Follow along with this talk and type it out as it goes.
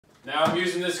Now I'm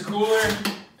using this cooler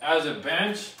as a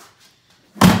bench.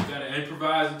 Gotta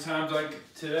improvise at times like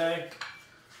today.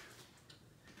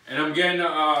 And I'm getting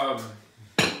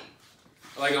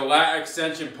like a lat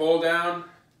extension pull down.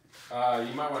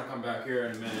 You might want to come back here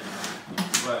in a minute.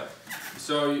 But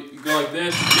so you go like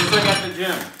this, just like at the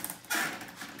gym.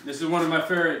 This is one of my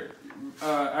favorite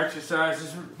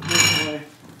exercises recently.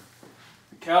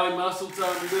 Cali Muscle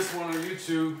taught me this one on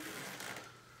YouTube.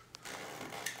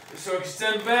 So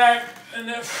extend back and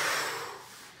then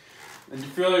you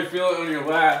feel it on your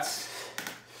lats.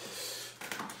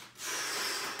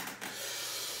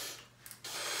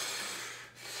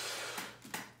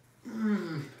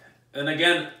 And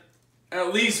again,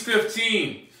 at least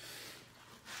 15.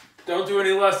 Don't do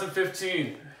any less than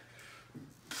 15.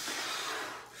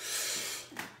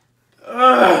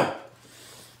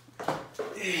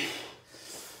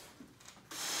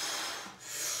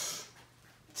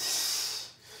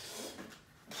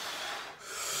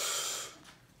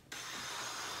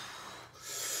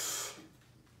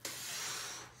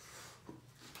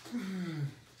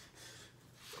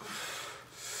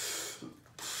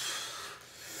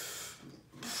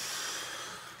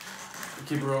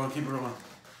 Keep it rolling, keep it rolling.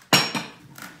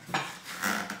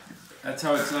 That's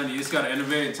how it's done. You just gotta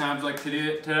innovate at times like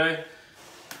today.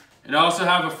 And also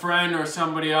have a friend or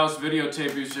somebody else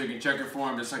videotape you so you can check your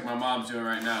form just like my mom's doing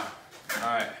right now.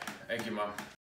 Alright, thank you, Mom.